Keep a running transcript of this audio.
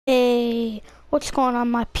Hey, what's going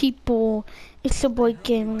on, my people? It's your boy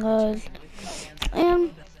Gaming, guys.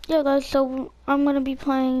 And yeah, guys, so I'm gonna be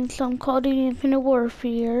playing some Call of Duty Infinite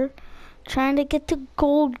Warfare, trying to get to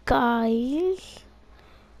gold, guys.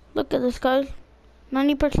 Look at this, guys,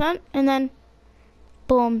 90%, and then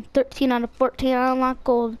boom, 13 out of 14. I unlock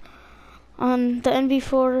gold on the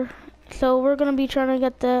NV4. So we're gonna be trying to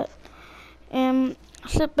get that, and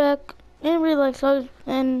sit back and relax, guys,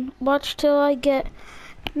 and watch till I get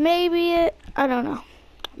maybe it. I don't know.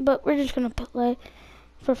 But we're just gonna play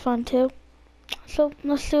for fun too. So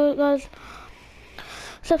let's do it, guys.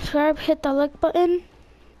 Subscribe, hit that like button,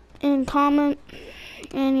 and comment.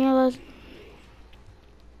 And yeah, guys.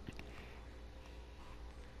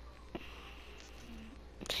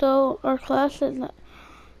 So our class is the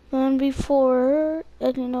NV4,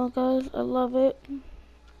 and you know, guys, I love it.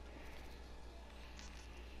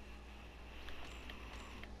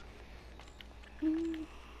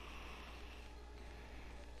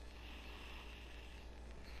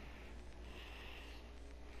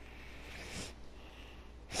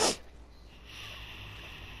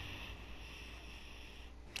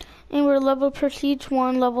 And we're level prestige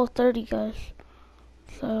 1, level 30, guys.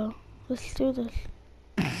 So let's do this.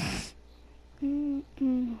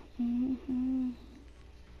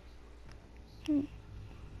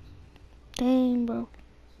 Dang, bro.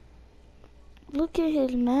 Look at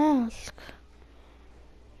his mask.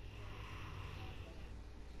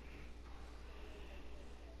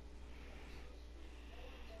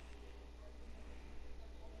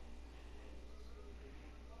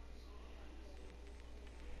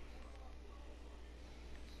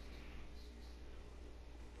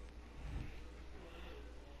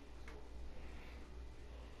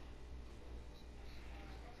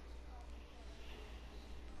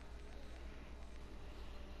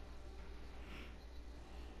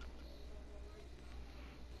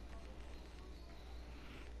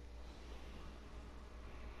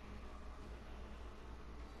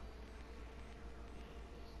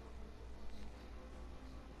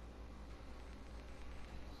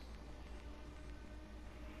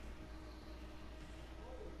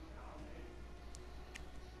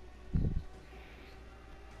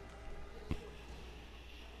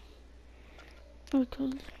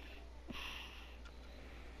 Okay.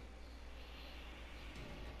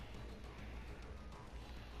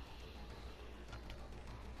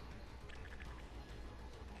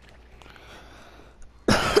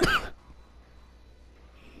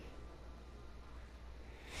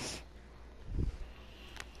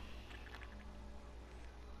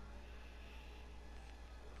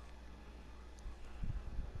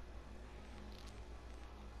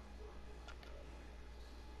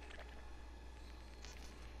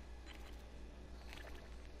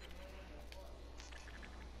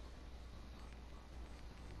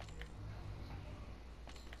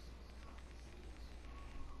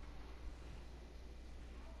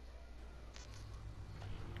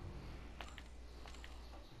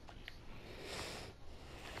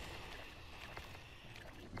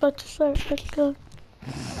 About to start, let's go.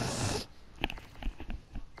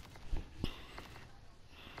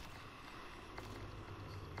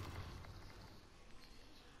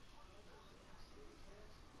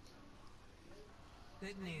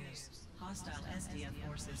 Good news. Hostile SDF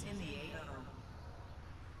forces in the AO.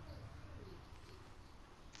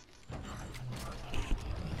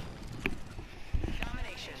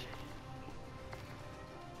 Domination.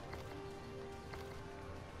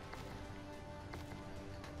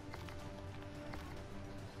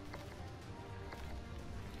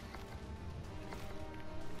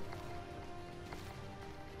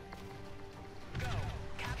 Go.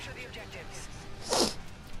 Capture the objectives.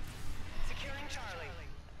 Securing Charlie.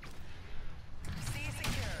 C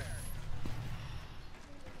secure.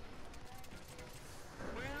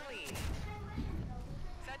 We're in the lead.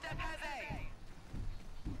 Set up has A.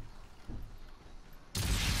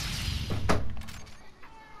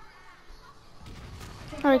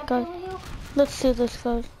 Alright, guys. Let's do this,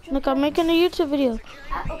 guys. Look, I'm making a YouTube video.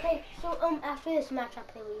 Okay, so after this match, I'll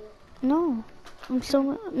play with you. No. I'm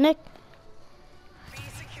so... Nick. B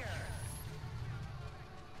secure.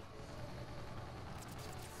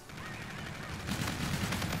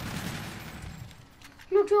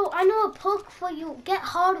 No, Joe, I know a perk for you. Get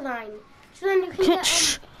hardline, so then you can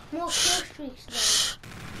get more kill streaks. Then.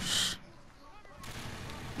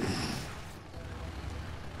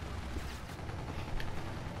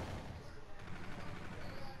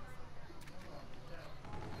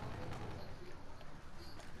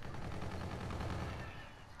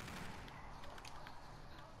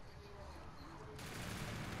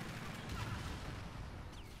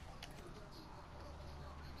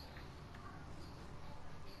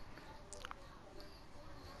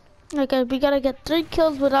 Okay, we gotta get 3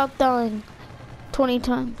 kills without dying 20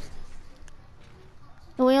 times.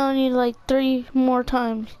 And we only need like 3 more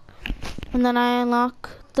times. And then I unlock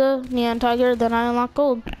the Neon Tiger, then I unlock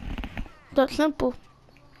gold. That's simple.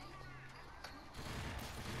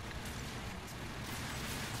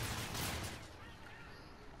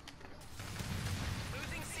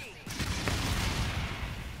 Losing C.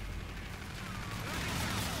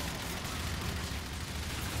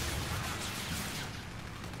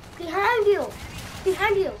 Behind you!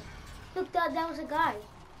 Behind you! Look, that was a guy.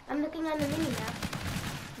 I'm looking on the mini map.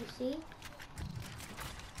 You see?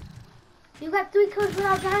 You got 3 kills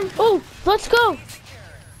without dying. Oh, let's go.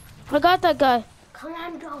 I got that guy. Come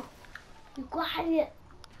on, Joe. You got it.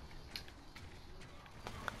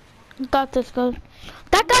 Got this, guy.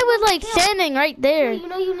 That guy was like standing right there. You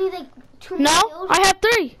know you need like 2 more No, kills? I have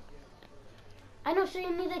 3. I know, so you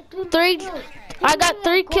need like 3 more 3. kills. I got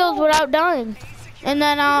 3 kills without dying. And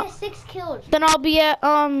then You get 6 kills. I'll be at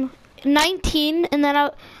 19, and then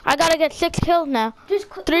I gotta get 6 kills now. Just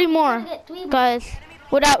 3 more, get 3 more. guys,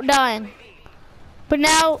 without dying. But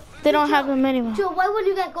now they don't have them anymore. Joe, why would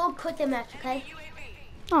you get gold? Quit the match, okay?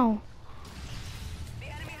 Oh, The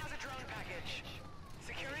enemy has a drone package.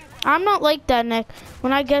 Securing I'm not like that, Nick.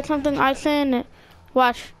 When I get something, I say in it.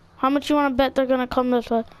 Watch. How much you want to bet they're gonna come this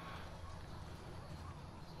way?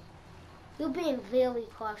 You're being very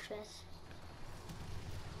cautious.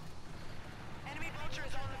 enemy vulture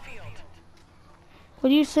is on the field. What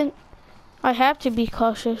do you think? I have to be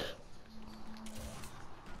cautious.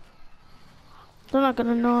 They're not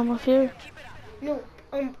gonna know I'm up here. No,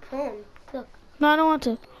 I'm prone. Look, No, I don't want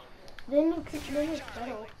to. then you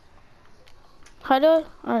settle How do I?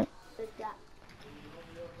 Alright. like that.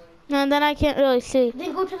 And then I can't really see.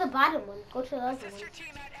 Then go to the bottom one. Go to the other one. Sister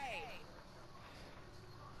team at A.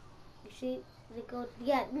 You see? They go.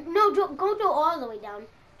 Yeah. No, Joe, go all the way down.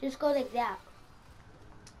 Just go like that.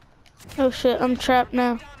 Oh shit, I'm trapped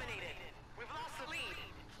now. Dominated. We've lost the lead.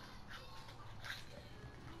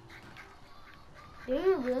 Do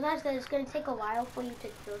you realize that it's gonna take a while for you to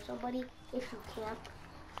kill somebody if you camp?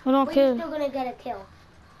 I don't But you're care. still gonna get a kill.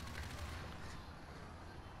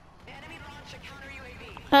 Enemy launched a counter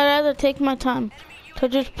UAV. I'd rather take my time. So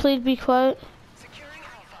just please be quiet. Securing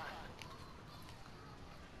Alpha.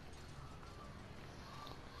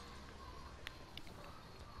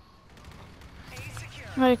 A secure.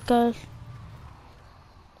 Alright guys.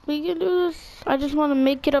 We can do this. I just want to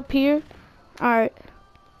make it up here. Alright.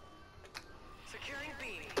 Securing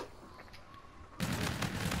B.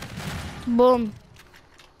 Boom.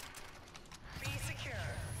 B secure.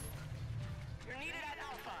 You're needed at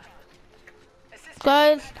Alpha. Assist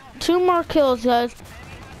Guys, 2 more kills, guys.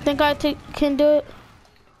 Think I can do it?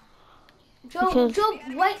 Joe, Because- Joe,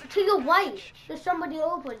 right to your right. There's somebody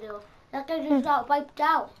over there. That guy just got wiped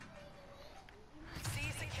out. C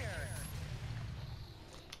secure.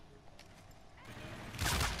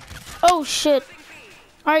 Oh shit.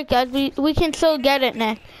 Alright guys, we can still get it,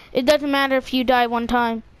 Nick. It doesn't matter if you die 1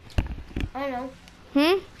 time. I know.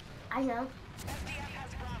 Hmm? I know. SDF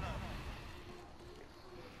has Bravo.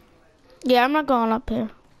 Yeah, I'm not going up here.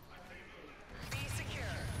 B secure.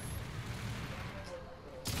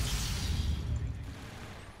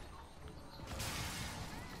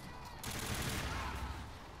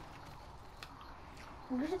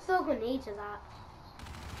 We should throw grenades at that.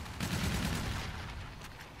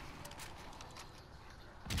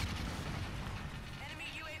 Enemy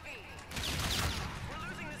UAV. We're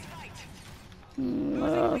losing this fight.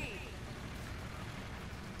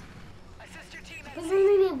 Assist your team at We C.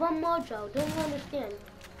 only need 1 more, Joe. Don't you understand?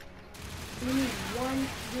 We need 1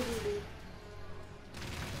 literally.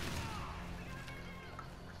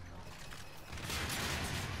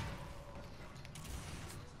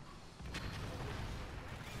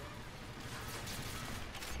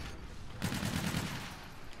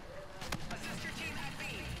 Assist your team at B.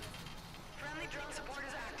 Friendly drone support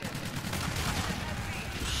is active.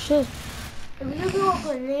 Shit. If you throw a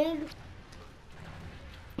grenade,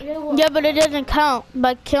 it will. Yeah, but it doesn't count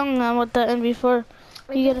by killing them with the NV4.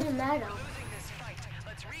 It You doesn't matter. Losing this fight.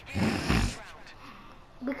 Let's regain the first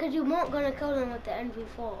round. Because you weren't gonna kill them with the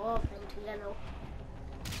NV4 offense, you know.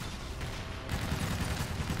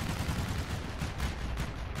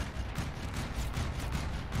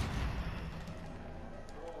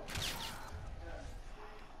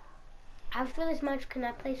 After this match, can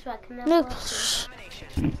I play so I can have Look, losses?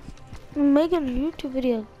 Domination. I'm making a YouTube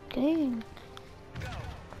video. Dang. Go.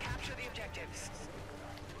 Capture the objectives.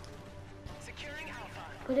 Securing Alpha.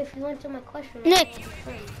 But if you answer my question, Nick. I'll be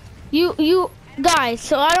fine. You guys,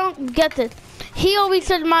 so I don't get this. He always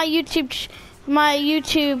says my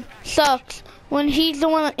YouTube sucks, when he's the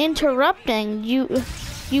one interrupting. You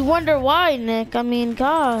wonder why, Nick. I mean,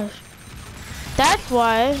 gosh. That's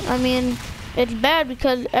why. I mean, it's bad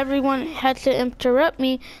because everyone has to interrupt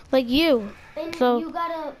me like you. And So you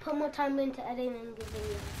gotta put more time into editing the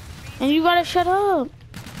video. and you gotta shut up.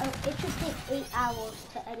 It should take 8 hours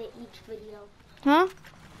to edit each video. Huh?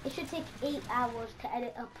 It should take 8 hours to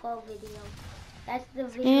edit a pro video. That's the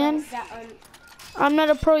video And that I'm not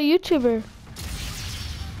a pro YouTuber.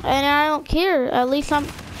 And I don't care. At least I'm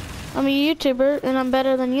a YouTuber and I'm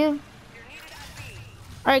better than you.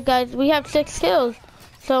 Alright guys, we have 6 kills.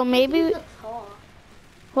 So maybe You look tall.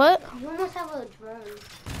 what? You almost have a drone.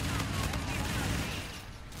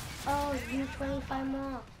 Oh, you 25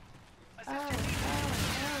 more. Oh,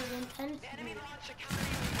 the intensity.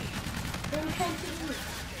 The intensity.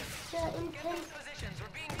 The intensity. Positions.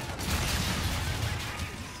 We're being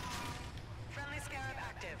friendly scarab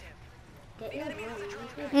active. Get your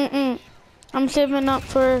drone. I'm saving up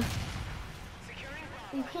for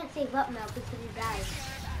You can't save up now because you died.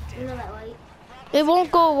 You know that, right? it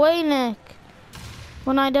won't go away, Nick.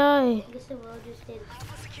 When I die. I guess the world just did.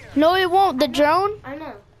 No it won't. The drone? I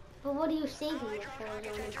know. But what are you saving it for? I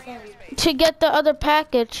don't understand. To get the other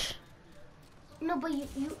package. No, but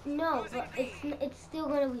no, but it's still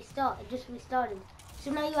gonna restart. It just restarted.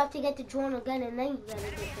 So now you have to get the drone again, and then you gotta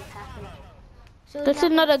get the package. So This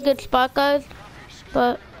is not a good spot, guys.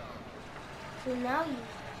 But So now you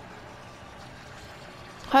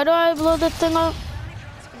how do I blow this thing up?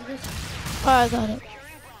 just Oh, I got it.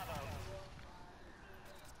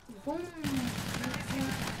 boom.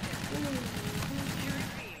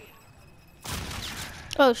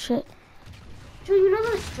 Oh shit. So you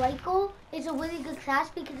know the Striker is a really good class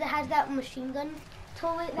because it has that machine gun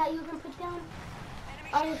turret that you can put down.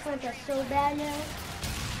 I just want that so bad now.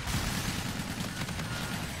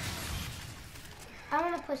 I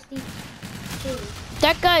want to push these two.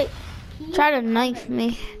 That guy tried to knife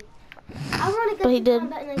me. I want to But he get the did.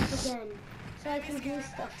 combat knife again, so I can do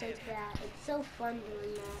stuff like that. It's so fun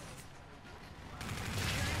doing that.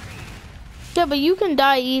 Yeah, but you can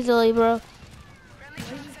die easily, bro.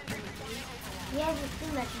 Yeah, the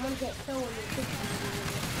thing that you want to get killed when you kick somebody.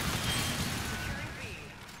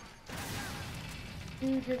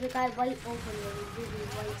 Dude, there's a guy right over there. He's really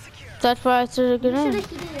white. That's why I threw a You grenade.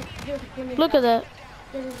 should have hit the grenade. Look at that.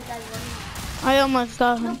 There's a guy running. I almost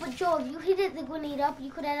got No, him. but Joe, if you heated the grenade up,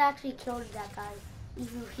 you could have actually killed that guy.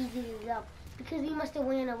 If you heated it up. Because he must have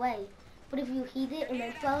ran away. But if you heat it and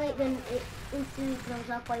then throw it, then it instantly blows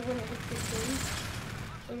up right when it hits the thing.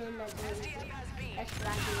 And then that's what I do. That's what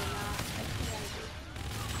I do now. That's what I do.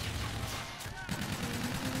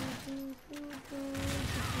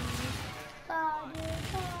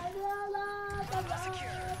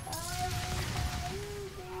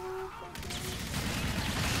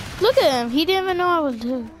 Look at him. He didn't even know I was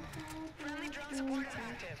there.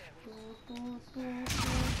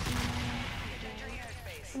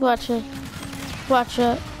 Watch it. Watch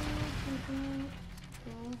it.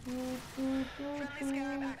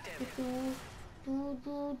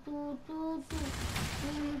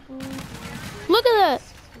 Look at that.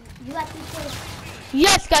 You got 2 kills.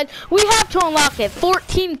 Yes, guys. We have to unlock it.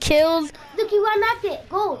 14 kills. Look, you unlocked it.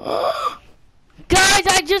 Gold. Guys,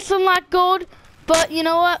 I just unlocked gold. But you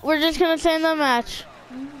know what? We're just going to send the match.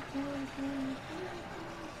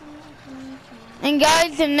 And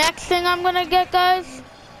guys, the next thing I'm going to get, guys,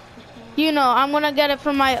 you know, I'm going to get it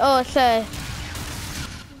from my OSA.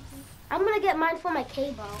 I'm going to get mine for my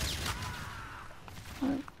cable.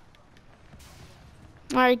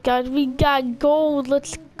 Alright, guys, we got gold.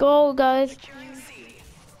 Let's go, guys.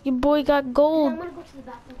 Your boy got I'm gold. going to go to the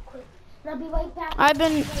bathroom quick. And I'll be right back.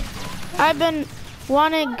 I've been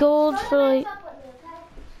wanting gold for like...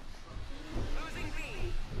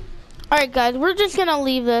 Alright, guys, we're just going to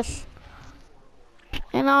leave this.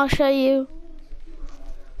 And I'll show you.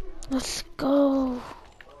 Let's go.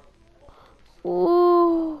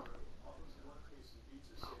 Ooh.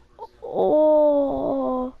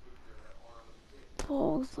 Oh.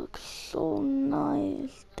 Those look so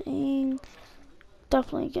nice. Dang.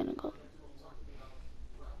 Definitely gonna go.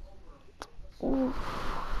 Ooh.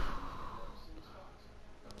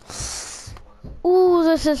 Ooh,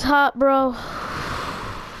 this is hot, bro.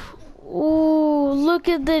 Ooh, look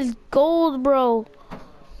at this gold, bro.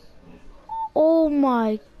 Oh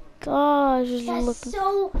my gosh. That's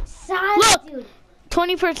so sad, Look. dude.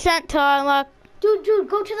 20% to unlock. Dude,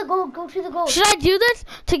 go to the gold. Go to the gold. Should I do this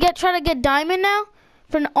to try to get diamond now?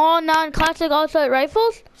 For an all non-classic all-sight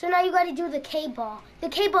rifles? So now you gotta do the K-ball. The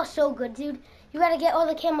K-ball's so good, dude. You gotta get all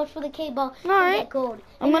the camos for the K-ball and Alright. get gold.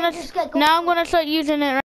 I'm gonna start using it right